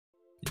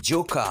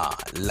Jukka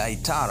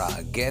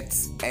Raitala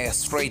gets a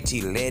straight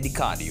red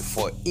card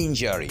for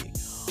injury.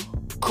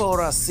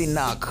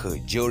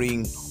 Kolasinac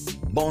during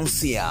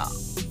Bosnia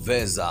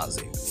vs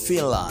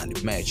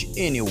Finland match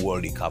in a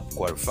World Cup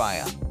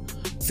qualifier.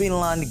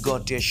 Finland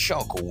got a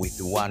shock with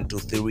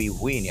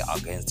 1-3 win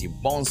against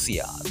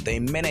Bosnia. They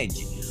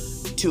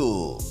managed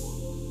to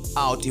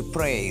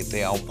outplay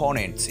their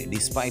opponents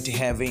despite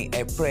having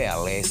a player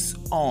less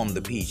on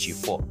the pitch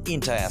for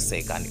entire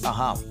second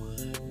half.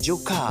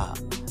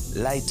 Jukka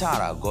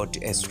Raitala got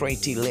a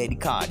straight red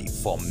card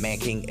for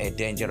making a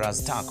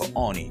dangerous tackle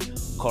on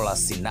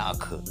Kolasinac.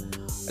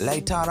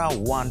 Raitala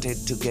wanted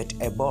to get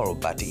a ball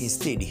but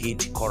instead hit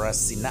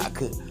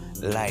Kolasinac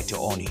right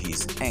on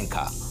his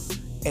ankle.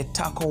 A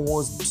tackle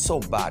was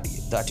so bad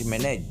that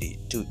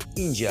managed to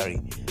injure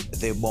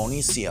the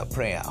Bosnia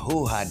player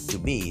who had to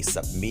be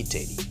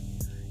submitted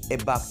a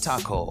back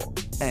tackle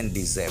and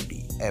deserved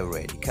a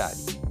red card.